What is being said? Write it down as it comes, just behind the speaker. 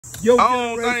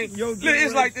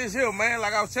It's like this here, man.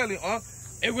 Like I was telling you,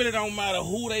 it really don't matter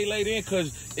who they laid in,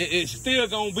 because it's still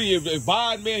gonna be, if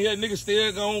Biden been here, niggas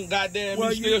still gonna goddamn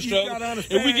still struggling.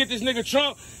 If we get this nigga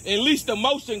Trump, at least the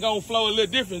motion gonna flow a little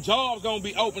different. Jobs gonna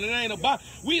be open. It ain't about,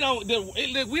 we don't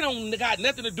got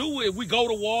nothing to do with if we go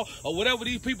to war or whatever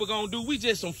these people gonna do. We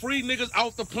just some free niggas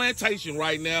off the plantation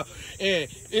right now, and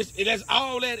that's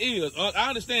all that is. I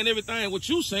understand everything what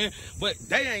you saying, but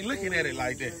they ain't looking at it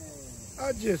like that.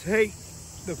 I just hate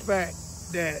the fact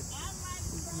that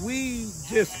we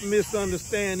just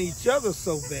misunderstand each other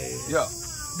so bad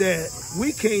that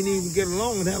we can't even get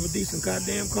along and have a decent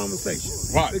goddamn conversation.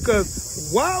 Right. Because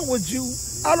why would you,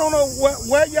 I don't know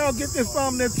where y'all get this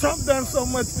from that Trump done so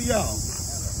much for y'all.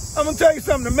 I'm going to tell you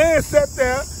something. The man sat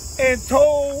there and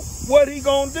told what he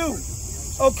going to do.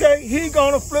 Okay? He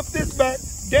going to flip this back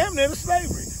damn near to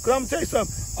slavery. Because I'm going to tell you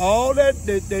something. All that,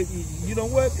 you know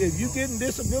what? If you getting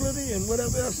disability and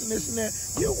whatever else and this and that,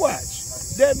 you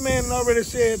watch. That man already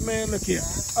said, man, look here,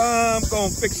 I'm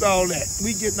going to fix all that.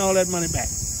 We getting all that money back.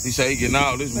 He say he getting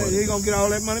all this money. He going to get all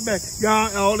that money back.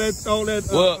 Y'all, all that.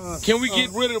 Well, can we get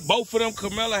rid of both of them,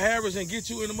 Kamala Harris, and get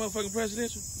you in the motherfucking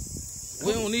presidential?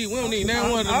 We don't need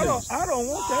now one of them. I don't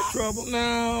want that trouble.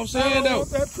 No, I'm saying though.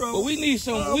 But we need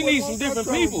some different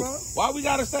people. Bro. Why we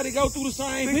gotta study go through the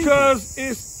same people? Because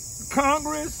it's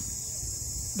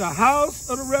Congress, the House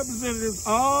of the Representatives,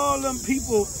 all them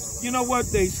people. You know what?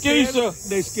 They scared of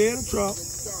Trump.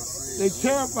 They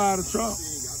terrified of Trump.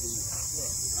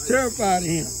 Terrified of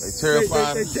him. They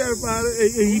terrified. They terrified of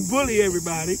him. He bully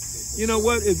everybody. You know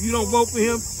what? If you don't vote for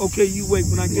him, okay, you wait.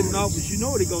 When I get in office, you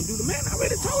know what he gonna do. The man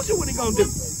already told you what he gonna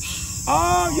do.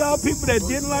 All y'all people that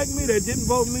didn't like me, that didn't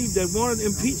vote me, that wanted to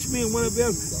impeach me and whatever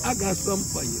else, I got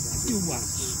something for you. You watch.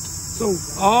 So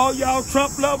all y'all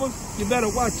Trump lovers, you better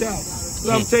watch out.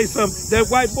 Let me tell you something.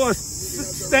 That white boy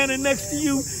standing next to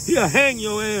you, he'll hang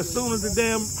your ass soon as the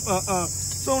damn,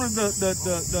 soon as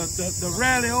the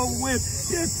rally over with.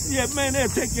 Yeah, man, they'll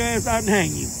take your ass out and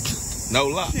hang you. No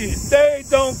lie. Shit, they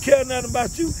don't care nothing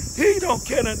about you. He don't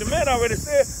care nothing. The man already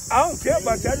said, I don't care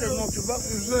about you. I just want your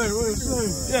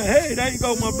vote. Yeah, hey, there you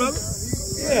go, my brother.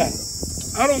 Yeah,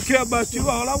 I don't care about you.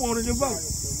 All I want is your vote.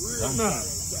 Nah.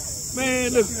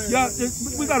 Man, look, y'all,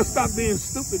 we got to stop being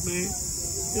stupid, man.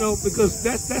 You know, because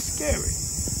that's scary.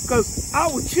 Because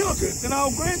our children and our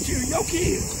grandchildren, your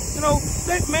kids, you know,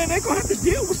 they going to have to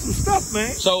deal with some stuff,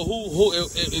 man. So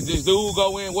if this dude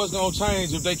go in, what's going to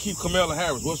change if they keep Kamala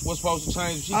Harris? What's supposed to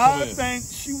change if she come in? I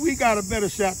think we got a better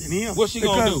shot than him. What's she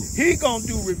going to do? He going to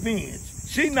do revenge.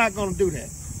 She not going to do that.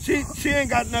 She ain't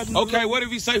got nothing to do. Okay, what if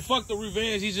he say, fuck the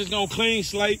revenge, he's just going to clean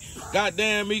slate?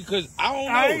 Goddamn me, because I don't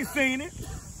know. I ain't seen it.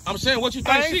 I'm saying, what you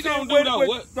think she gonna do though?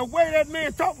 What? The way that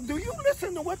man talk, do you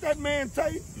listen to what that man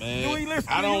tell you? Man, do he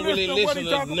listen? I don't really listen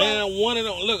to now one of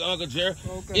them. Look, Uncle Jerry,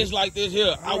 it's like this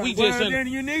here. Right. Then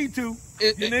you need to.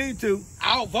 You need to.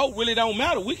 Our vote really don't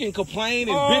matter. We can complain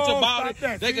and bitch about it.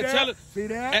 That. They can tell us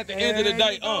at the end of the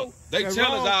day, they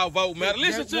tell us our vote matter.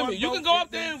 Listen to me. You can go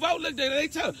up there and vote. Look, they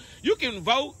tell us. You can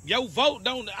vote. Your vote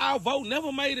don't. Our vote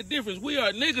never made a difference. We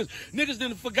are niggas. Niggas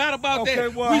didn't forgot about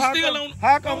that. Well, we still on.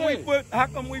 How come we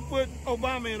put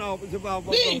Obama in office if our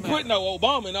vote? We ain't putting no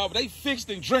Obama in office. They fixed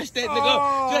and dressed that nigga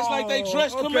up just like they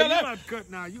dressed Kamala. You got to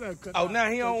cut now. You got to cut. Oh, now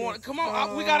he don't want. Come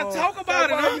on, we gotta talk about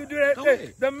it. Why you do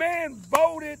that? The man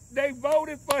voted. They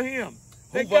voted for him.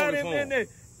 They got him in there.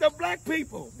 The black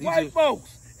people, white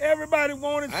folks. Everybody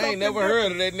wanted something. I ain't never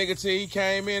heard of that nigga till he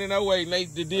came in 08 and they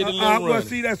did a little run. Well,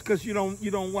 see, that's because you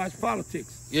don't watch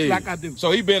politics like I do. So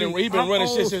he been running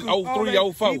shit since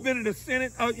 03, 04. He been in the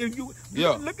Senate.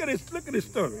 Look at this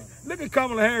story. Look at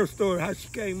Kamala Harris' story, how she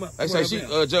came up. They say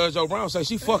Judge O'Brien say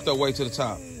she fucked her way to the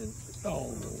top.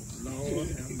 Oh, Lord.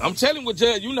 I'm telling you what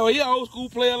Judge, you know, he an old school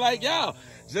player like y'all.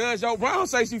 Judge O'Brien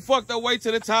say she fucked her way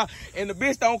to the top, and the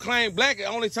bitch don't claim black. The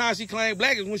only time she claim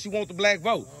black is when she want the black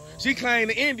vote. She claim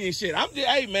the Indian shit.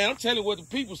 Hey man, I'm telling you what the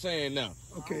people saying now.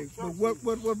 Okay, but what?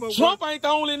 Trump ain't the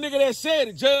only nigga that said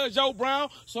it. Judge O'Brien,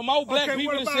 some old black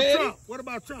people that said Trump? What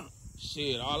about Trump?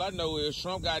 Shit, all I know is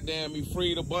Trump goddamn me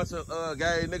freed a bunch of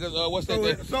gay niggas. What's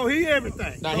that? So he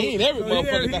everything. Nah, he ain't every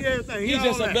motherfucker. He's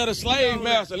just a better slave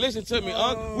master. Listen to me,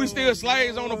 we still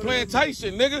slaves on the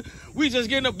plantation, nigga. We just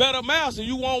getting a better master.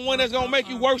 You want one that's gonna make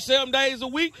you work 7 days a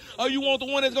week, or you want the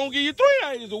one that's gonna give you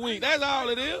 3 days a week? That's all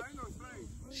it is.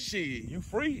 Shit, you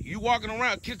free. You walking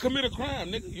around, commit a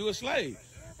crime, nigga. You a slave.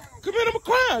 Commit a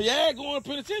crime. Yeah, going to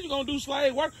penitentiary, you gonna do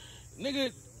slave work.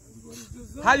 Nigga,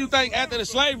 how you think after the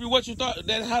slavery, what you thought,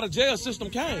 that's how the jail system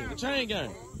came, the chain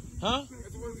gang? Huh?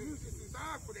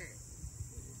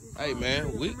 Hey,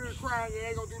 man,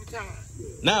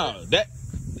 now,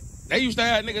 They used to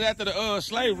have niggas after the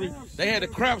slavery. They had the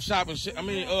crap shop and shit. I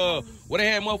mean, where they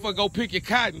had motherfuckers go pick your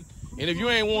cotton. And if you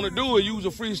ain't want to do it, you was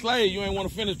a free slave. You ain't want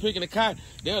to finish picking the cotton.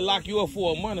 They'll lock you up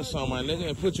for a month or something, nigga,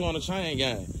 and put you on a chain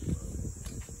gang.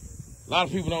 A lot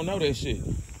of people don't know that shit.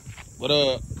 But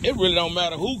it really don't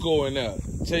matter who going there.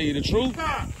 Tell you the truth.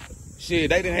 Shit,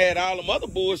 they done had all them other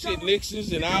bullshit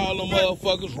Nixons and all them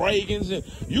motherfuckers, Reagans, and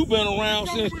you been around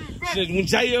since when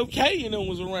JFK and them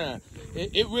was around.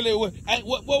 It really was.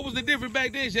 What was the difference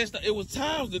back then? It was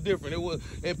times the different. It was,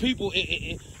 and people.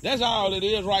 That's all it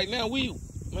is right now.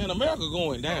 Man, America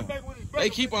going down. They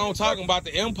keep on talking about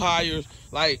the empires,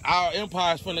 like our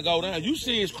empire's finna go down. You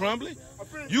see it's crumbling.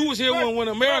 You was here when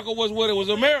America was what it was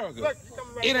America.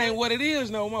 It ain't what it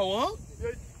is no more, huh?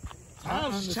 I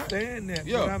understand that,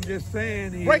 but I'm just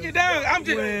saying is, break it down.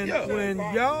 When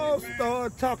y'all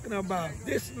start talking about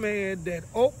this man that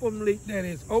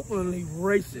is openly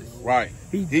racist, right?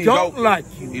 He don't like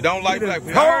you. He don't like black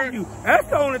people. Told you. That's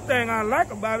the only thing I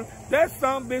like about him. That's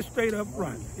some bitch straight up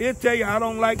front. He'll tell you I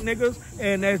don't like niggas,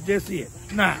 and that's just it.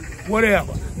 Nah,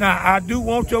 whatever. Now I do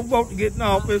want your vote to get in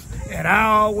office, and I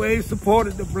always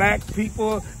supported the black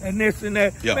people and this and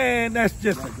that. Man, that's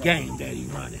just a game that he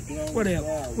running. Whatever.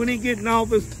 When he get in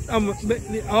office,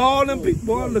 all them people,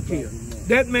 boy, look here.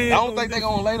 That man. I don't think they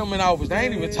gonna lay him in office. They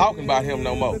ain't even talking about him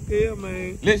no more. Look here,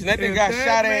 man. Listen, that thing got shot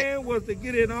at. That man was to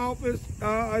get in office.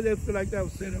 I just feel like that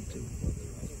was set up too.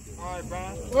 All right,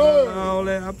 Brian. All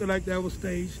that. I feel like that was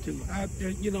staged too.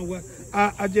 You know what?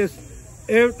 I just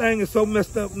everything is so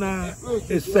messed up now.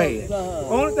 It's sad.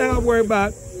 Only thing I worry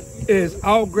about is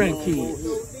our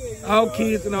grandkids. Our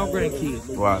kids and our grandkids.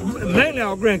 Wow. Mainly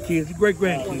our grandkids, great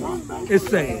grandkids. It's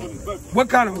sad. What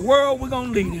kind of world we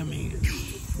gonna lead them in?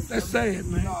 That's sad,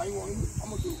 man.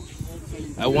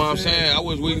 That's what I'm saying. I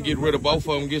wish we can get rid of both of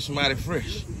them and get somebody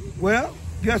fresh. Well,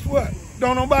 guess what?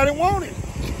 Don't nobody want it.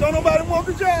 Don't nobody want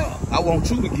the job. I want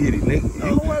you to get it,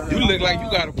 nigga. You look like you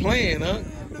got a plan, huh?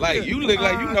 Like you look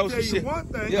like you know some shit. I'll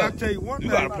tell you one thing.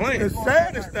 You got a plan. The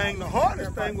saddest thing, the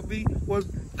hardest thing was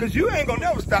because you ain't gonna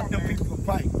never stop them people from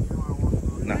fighting.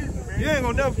 No. You ain't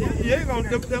gonna never. You ain't gonna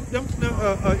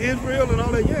Israel and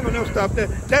all that. You ain't gonna never stop that.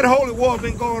 That holy war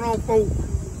been going on for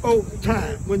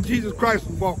time when Jesus Christ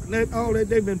was walking. All that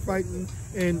they've been fighting,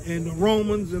 and the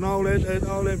Romans and all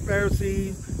that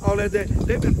Pharisees, all that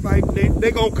they've been fighting.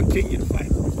 They gonna continue to fight.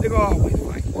 They gonna always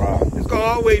fight. Right. It's gonna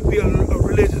always be a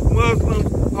religious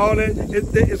Muslim. All that.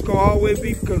 It's gonna always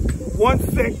be because one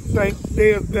sect thinks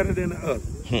theirs better than the other.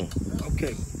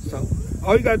 Okay, so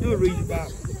all you gotta do is read your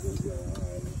Bible.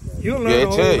 You'll learn a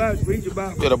whole lot. Read your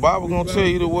Bible. Yeah, the Bible gonna tell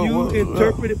you the what. You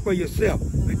interpret it for yourself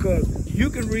because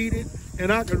you can read it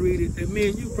and I can read it, and me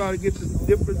and you probably get the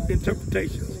different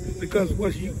interpretations because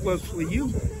what's for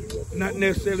you, not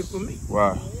necessarily for me.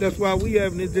 Right. That's why we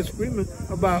having this disagreement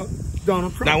about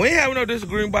Donald Trump. Now we ain't having no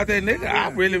disagreement about that nigga. I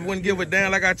really wouldn't give a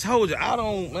damn. Like I told you, I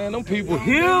don't. Man, them people.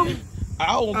 Him.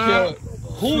 I don't care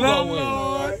who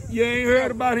Slumlord. You ain't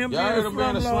heard about him being a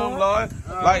slumlord?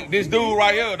 Like this dude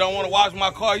right here don't want to wash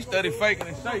my car. He study faking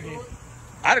and shaking.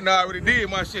 I didn't know I already did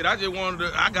my shit. I just wanted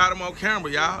to. I got him on camera,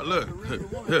 y'all. Look,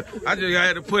 I just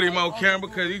had to put him on camera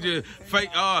because he just fake.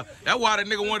 That's why the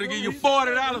nigga wanted to give you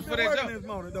 $40 for that job.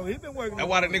 That's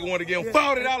why the nigga wanted to give him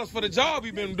 $40 for the job he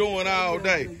been doing all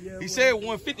day. He said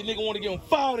 150. Nigga want to give him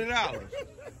 $40.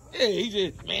 Yeah, he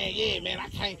just, man, I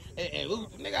can't.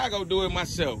 Nigga, I go do it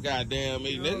myself. Goddamn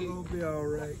me, nigga. It'll be all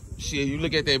right. Shit, you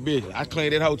look at that bitch. I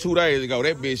cleaned that hoe 2 days ago.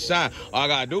 That bitch shine. All I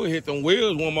gotta do is hit them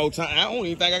wheels one more time. I don't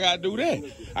even think I gotta do that.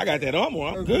 I got that armor.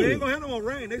 I'm good. They ain't gonna have no more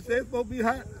rain. They said it's supposed to be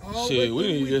hot. Shit, we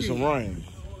need to get some rain.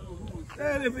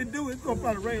 And if it do, it's gonna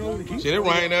probably rain over the heat. Shit, it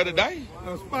rained the other day.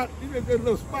 A spot, you get a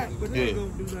little spot, but they ain't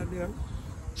gonna do nothing else.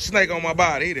 Snake on my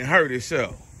body. He done hurt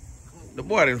himself. The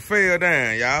boy done fell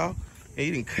down, y'all. And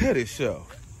he done cut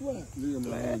himself. What?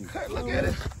 Look at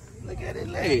it. Look at it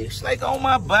leg. Snake on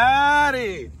my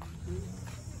body.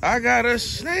 I got a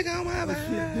snake on my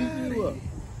body.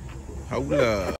 Hold up.